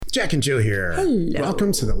Jack and Jill here. Hello.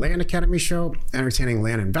 Welcome to the Land Academy Show, entertaining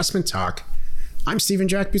land investment talk. I'm Stephen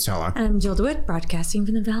Jack Butala. And I'm Jill DeWitt, broadcasting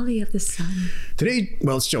from the Valley of the Sun. Today,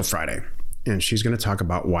 well, it's Jill Friday, and she's going to talk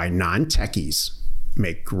about why non-techies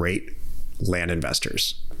make great land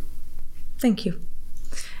investors. Thank you.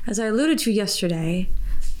 As I alluded to yesterday,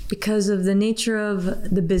 because of the nature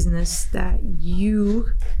of the business that you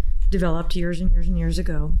developed years and years and years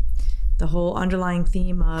ago, the whole underlying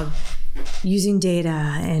theme of using data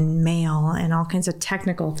and mail and all kinds of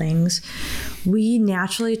technical things, we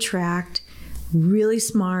naturally attract really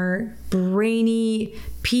smart, brainy,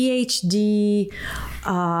 PhD,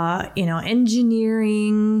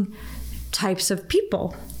 engineering types of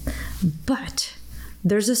people. But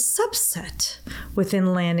there's a subset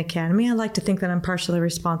within Land Academy, I like to think that I'm partially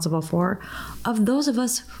responsible for, of those of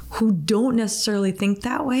us who don't necessarily think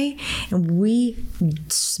that way, and we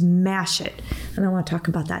smash it. And I want to talk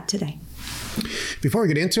about that today. Before we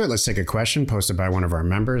get into it, let's take a question posted by one of our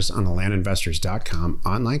members on the landinvestors.com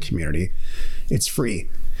online community. It's free.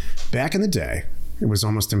 Back in the day, it was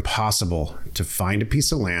almost impossible to find a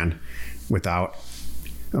piece of land without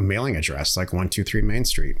a mailing address like 123 Main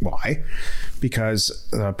Street. Why? Because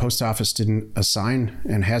the post office didn't assign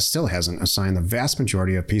and still hasn't assigned the vast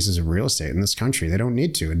majority of pieces of real estate in this country. They don't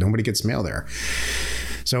need to. Nobody gets mail there.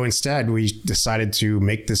 So instead, we decided to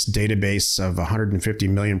make this database of 150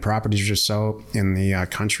 million properties or so in the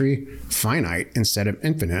country finite instead of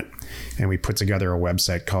infinite. And we put together a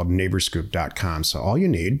website called neighborscoop.com. So all you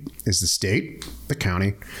need is the state, the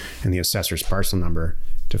county, and the assessor's parcel number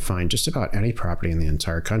to find just about any property in the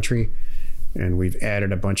entire country. And we've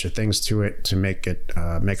added a bunch of things to it to make it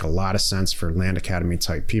make a lot of sense for Land Academy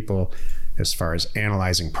type people as far as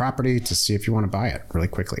analyzing property to see if you want to buy it really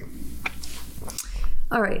quickly.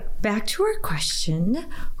 All right, back to our question.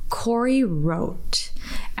 Corey wrote,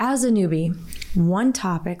 as a newbie, one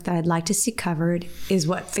topic that I'd like to see covered is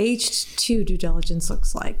what phase 2 due diligence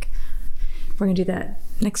looks like. We're going to do that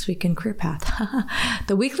next week in Career Path.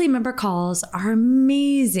 The weekly member calls are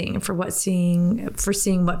amazing for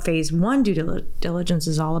seeing what phase 1 due diligence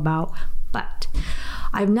is all about, but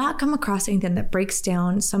I've not come across anything that breaks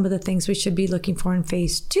down some of the things we should be looking for in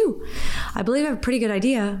phase 2. I believe I have a pretty good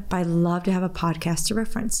idea, but I'd love to have a podcast to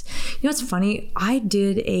reference. You know what's funny? I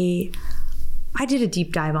did a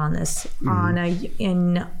deep dive on this on a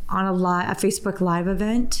Facebook Live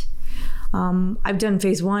event. I've done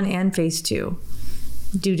phase 1 and phase 2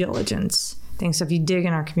 due diligence things. So if you dig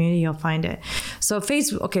in our community, you'll find it. So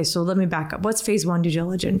let me back up. What's phase 1 due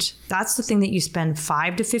diligence? That's the thing that you spend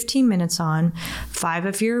 5 to 15 minutes on, 5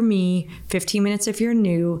 if you're me, 15 minutes if you're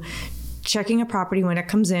new, checking a property when it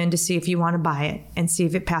comes in to see if you want to buy it and see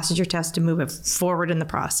if it passes your test to move it forward in the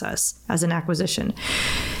process as an acquisition.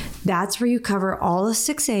 That's where you cover all the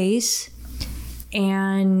 6 A's.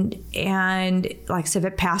 And like I said,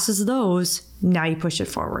 if it passes those, now you push it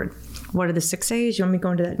forward. What are the 6 A's? You want me to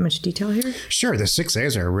go into that much detail here? Sure. The 6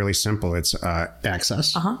 A's are really simple. It's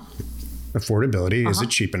access, affordability, is it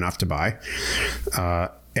cheap enough to buy?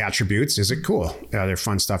 Attributes, is it cool? Are there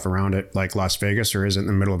fun stuff around it like Las Vegas, or is it in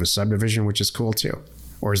the middle of a subdivision, which is cool too?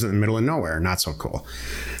 Or is it in the middle of nowhere, not so cool?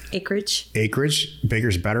 Acreage,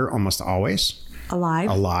 bigger's better almost always.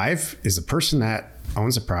 Alive, is the person that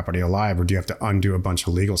owns a property alive, or do you have to undo a bunch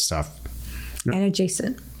of legal stuff? No. And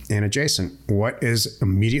adjacent. What is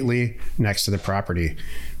immediately next to the property,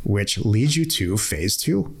 which leads you to phase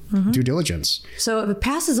 2 due diligence. So if it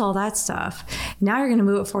passes all that stuff, now you're going to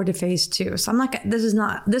move it forward to phase 2. So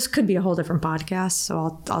this could be a whole different podcast.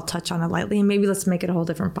 So I'll touch on it lightly, and maybe let's make it a whole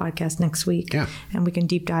different podcast next week. Yeah. And we can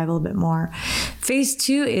deep dive a little bit more. Phase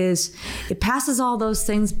 2 is it passes all those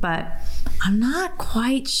things, but I'm not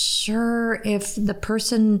quite sure if the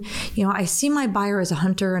person, I see my buyer as a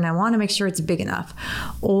hunter and I want to make sure it's big enough,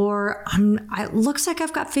 or it looks like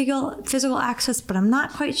I've got physical access, but I'm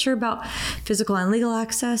not quite sure about physical and legal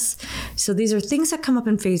access. So these are things that come up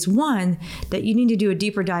in phase 1 that you need to do a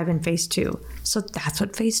deeper dive in phase 2. So that's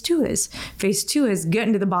what phase 2 is. Phase 2 is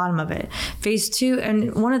getting to the bottom of it. Phase 2,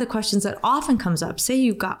 and one of the questions that often comes up, say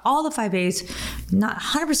you've got all the 5 A's, not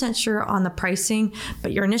 100% sure on the pricing,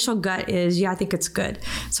 but your initial gut is, yeah, I think it's good.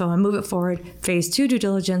 So I'm going to move it forward. Phase 2 due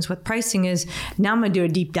diligence with pricing is, now I'm going to do a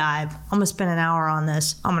deep dive. I'm going to spend an hour on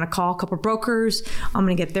this. I'm going to call a couple brokers. I'm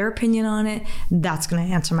going to get their opinion on it. That's going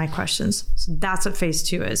to answer my questions. So that's what phase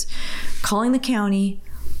 2 is. Calling the county,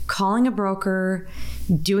 calling a broker,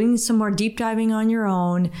 doing some more deep diving on your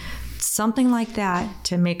own, something like that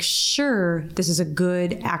to make sure this is a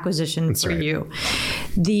good acquisition That's for right. you.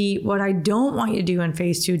 What I don't want you to do in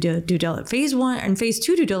phase 2 due diligence, phase 1 and phase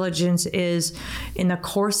 2 due diligence is in the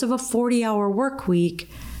course of a 40-hour work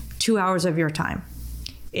week, 2 hours of your time.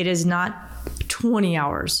 It is not 20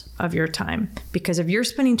 hours of your time, because if you're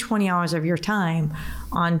spending 20 hours of your time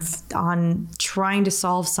on trying to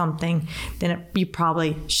solve something, then you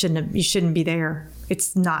probably shouldn't be there.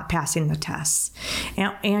 It's not passing the tests,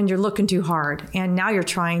 and you're looking too hard. And now you're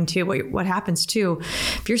trying to, what happens too,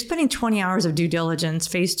 if you're spending 20 hours of due diligence,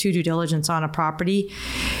 phase 2 due diligence on a property,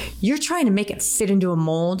 you're trying to make it fit into a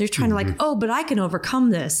mold. You're trying to but I can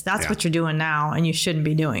overcome this. That's what you're doing now, and you shouldn't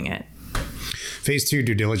be doing it. Phase 2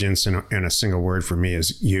 due diligence in a single word for me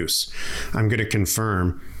is use. I'm going to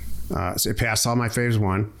confirm. So it passed all my phase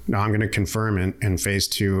 1. Now I'm going to confirm in phase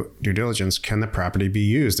 2 due diligence, can the property be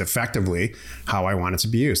used effectively how I want it to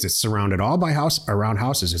be used? It's surrounded all by around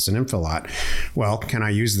houses. It's an infill lot. Well, can I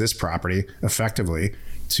use this property effectively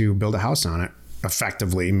to build a house on it?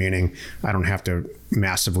 Effectively, meaning I don't have to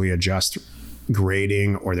massively adjust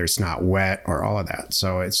grading, or there's not wet, or all of that.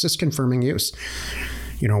 So it's just confirming use.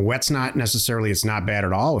 Wet's not necessarily, it's not bad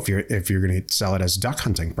at all if you're going to sell it as duck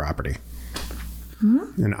hunting property.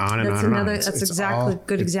 Mm-hmm. And on and that's on another, and on. That's exactly a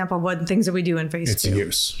good example of what things that we do in phase 2. It's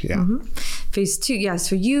use, yeah. Mm-hmm. Phase 2, yes,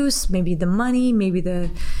 for use, maybe the money, maybe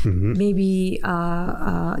dig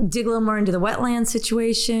a little more into the wetland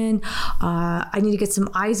situation. I need to get some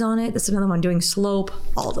eyes on it. That's another one, doing slope.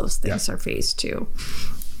 All those things are phase 2.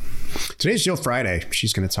 Today's Jill Friday.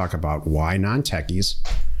 She's going to talk about why non-techies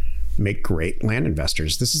make great land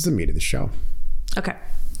investors. This is the meat of the show. Okay.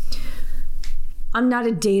 I'm not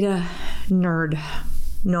a data nerd.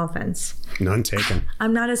 No offense. None taken.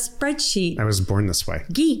 I'm not a spreadsheet. I was born this way.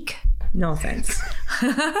 Geek. No offense.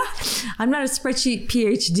 I'm not a spreadsheet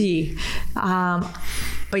PhD.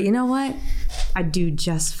 But you know what? I do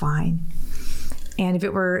just fine. And if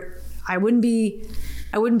it were, I wouldn't be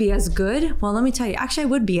as good. Well, let me tell you, actually I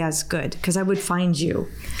would be as good, because I would find you.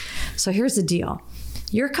 So here's the deal.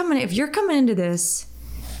 If you're coming into this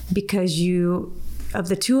because of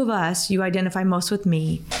the two of us, you identify most with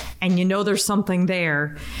me, and there's something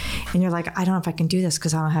there, and you're like, I don't know if I can do this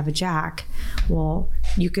because I don't have a jack. Well,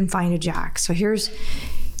 you can find a jack. So here's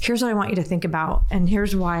what I want you to think about, and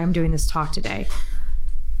here's why I'm doing this talk today.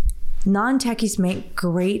 Non-techies make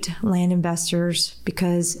great land investors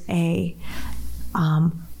because we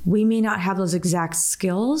may not have those exact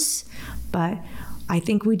skills, but I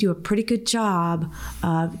think we do a pretty good job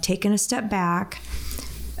of taking a step back,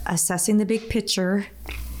 assessing the big picture,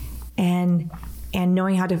 and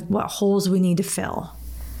knowing what holes we need to fill,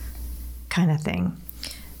 kind of thing.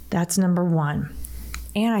 That's number 1.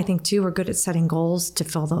 And I think too, we're good at setting goals to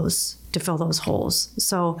fill those holes.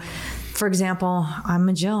 So, for example, I'm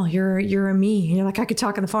a Jill, you're a me. You're like, I could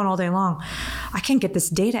talk on the phone all day long. I can't get this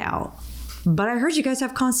data out, but I heard you guys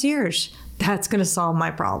have concierge. That's going to solve my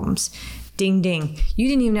problems. Ding, ding. You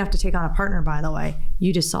didn't even have to take on a partner, by the way.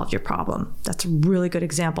 You just solved your problem. That's a really good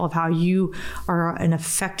example of how you are an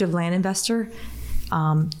effective land investor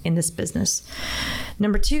in this business.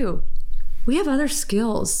 Number 2, we have other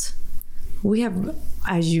skills. We have,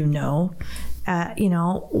 as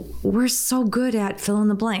we're so good at fill in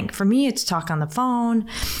the blank. For me, it's talk on the phone.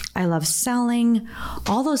 I love selling.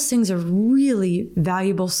 All those things are really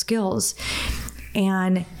valuable skills.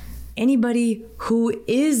 And anybody who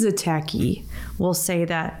is a techie will say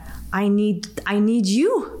that I need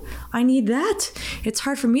you. I need that. It's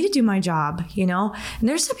hard for me to do my job, And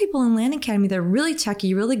there's some people in Land Academy that are really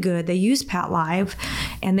techie, really good. They use Pat Live,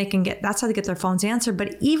 and that's how they get their phones answered.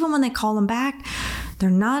 But even when they call them back, they're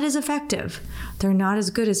not as effective. They're not as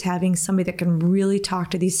good as having somebody that can really talk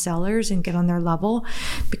to these sellers and get on their level,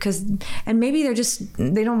 and maybe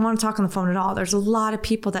they don't want to talk on the phone at all. There's a lot of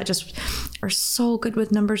people that just are so good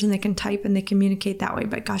with numbers, and they can type and they communicate that way.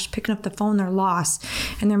 But gosh, picking up the phone, they're lost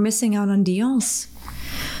and they're missing out on deals.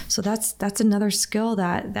 So that's another skill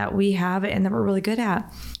that we have and that we're really good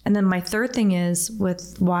at. And then my third thing is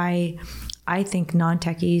with why I think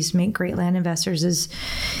non-techies make great land investors is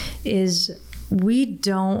we're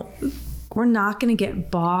not going to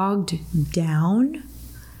get bogged down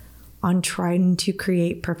on trying to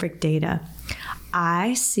create perfect data.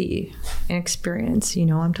 I see and experience,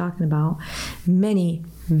 I'm talking about many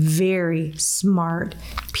very smart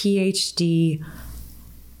PhD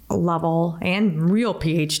level and real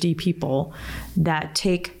PhD people that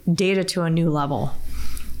take data to a new level,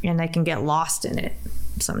 and they can get lost in it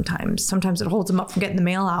sometimes it holds them up from getting the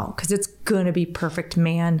mail out because it's going to be perfect.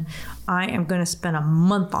 Man, I am going to spend a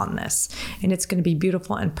month on this, and it's going to be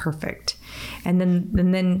beautiful and perfect. And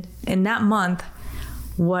then in that month,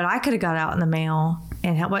 what I could have got out in the mail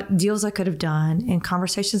and what deals I could have done and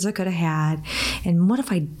conversations I could have had. And what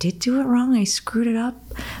if I did do it wrong? I screwed it up.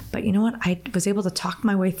 But you know what? I was able to talk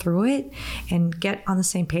my way through it and get on the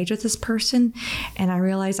same page with this person. And I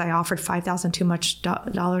realized I offered $5,000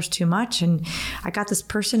 too much. And I got this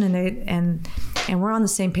person and we're on the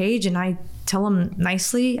same page. And I tell them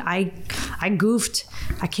nicely, I goofed.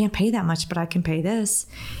 I can't pay that much, but I can pay this.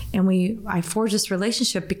 And I forged this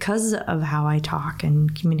relationship because of how I talk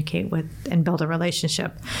and communicate with and build a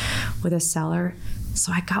relationship with a seller.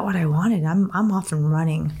 So I got what I wanted. I'm off and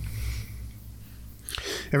running.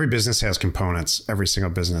 Every business has components, every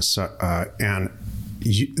single business. And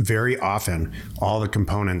very often, all the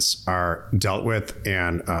components are dealt with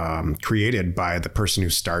and created by the person who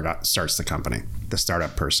starts the company, the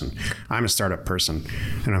startup person. I'm a startup person,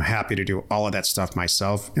 and I'm happy to do all of that stuff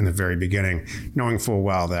myself in the very beginning, knowing full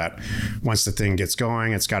well that once the thing gets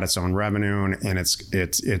going, it's got its own revenue and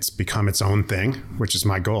it's become its own thing, which is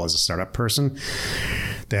my goal as a startup person.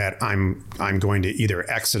 That I'm going to either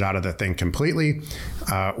exit out of the thing completely,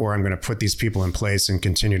 or I'm going to put these people in place and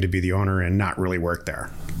continue to be the owner and not really work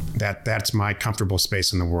there. That's my comfortable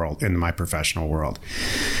space in the world, in my professional world.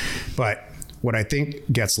 But what I think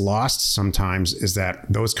gets lost sometimes is that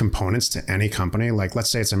those components to any company, like let's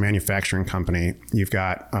say it's a manufacturing company, you've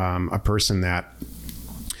got a person that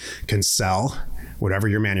can sell whatever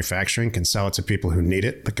you're manufacturing, can sell it to people who need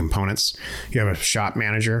it, the components. You have a shop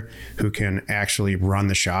manager who can actually run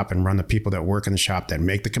the shop and run the people that work in the shop that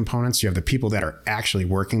make the components. You have the people that are actually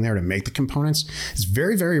working there to make the components. It's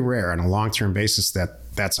very, very rare on a long-term basis that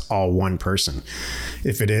that's all one person.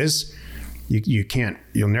 If it is,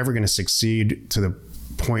 you're never going to succeed to the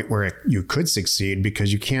point where you could succeed,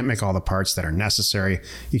 because you can't make all the parts that are necessary.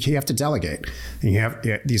 You have to delegate,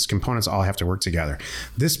 and these components all have to work together.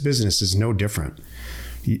 This business is no different.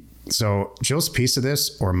 So Jill's piece of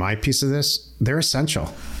this or my piece of this, they're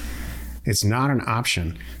essential. It's not an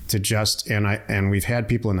option to just, and we've had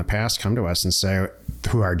people in the past come to us and say,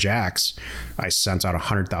 who are jacks, I sent out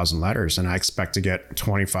 100,000 letters and I expect to get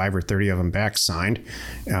 25 or 30 of them back signed.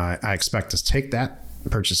 I expect to take that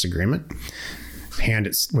purchase agreement, hand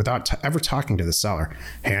it without ever talking to the seller,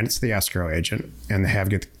 hand it to the escrow agent, and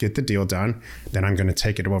get the deal done. Then I'm going to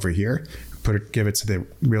take it over here, give it to the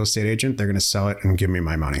real estate agent. They're going to sell it and give me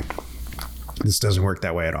my money. This doesn't work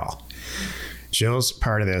that way at all. Jill's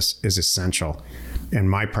part of this is essential, and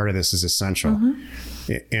my part of this is essential.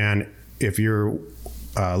 Mm-hmm. And if you're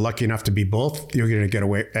lucky enough to be both, you're going to get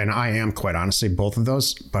away. And I am, quite honestly, both of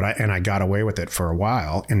those. But I got away with it for a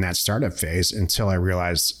while in that startup phase until I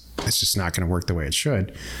realized it's just not going to work the way it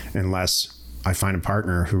should unless I find a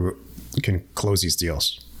partner who can close these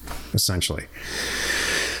deals, essentially.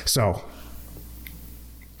 So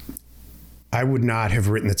I would not have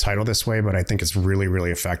written the title this way, but I think it's really,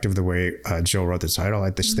 really effective the way Jill wrote the title. I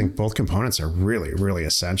just think both components are really, really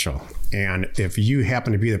essential. And if you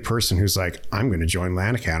happen to be the person who's like, I'm going to join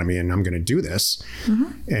Land Academy and I'm going to do this,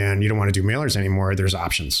 and you don't want to do mailers anymore, there's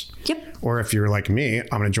options. Yep. Or if you're like me,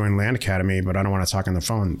 I'm going to join Land Academy, but I don't want to talk on the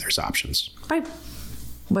phone, there's options. Right.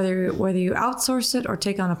 Whether you outsource it or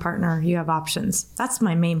take on a partner, you have options. That's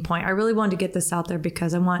my main point. I really wanted to get this out there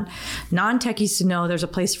because I want non-techies to know there's a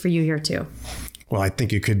place for you here too. Well, I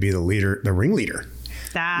think you could be the ringleader.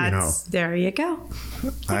 There you go.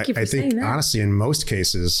 Thank you for saying that. Honestly, in most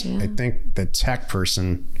cases, I think the tech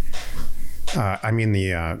person,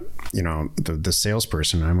 the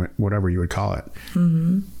salesperson, whatever you would call it,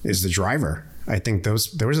 is the driver. I think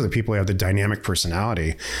those are the people who have the dynamic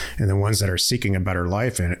personality and the ones that are seeking a better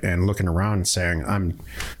life and looking around and saying,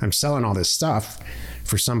 I'm selling all this stuff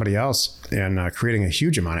for somebody else and creating a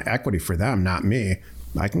huge amount of equity for them, not me.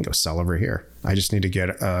 I can go sell over here. I just need to get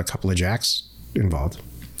a couple of jacks involved.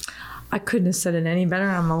 I couldn't have said it any better.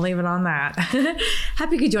 I'm going to leave it on that.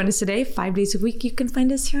 Happy you could join us today. 5 days a week. You can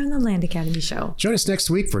find us here on the Land Academy Show. Join us next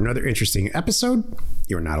week for another interesting episode.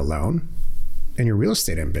 You're not alone in your real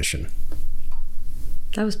estate ambition.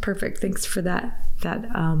 That was perfect. Thanks for that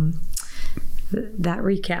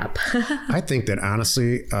recap. I think that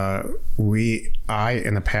honestly, I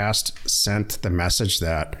in the past sent the message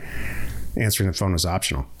that answering the phone was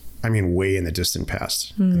optional. I mean, way in the distant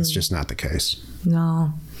past. It's just not the case.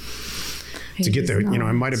 No. To get there, it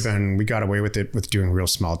might have been, we got away with it with doing real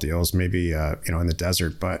small deals, maybe, in the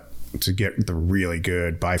desert, but to get the really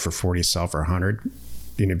good buy for 40, sell for 100,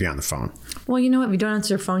 you need to be on the phone. Well, you know what? If you don't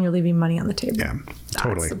answer your phone, you're leaving money on the table. Yeah,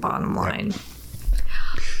 totally. That's the bottom line. Yep.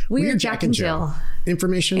 We are Jack and Jill.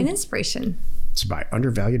 Information and inspiration to buy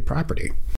undervalued property.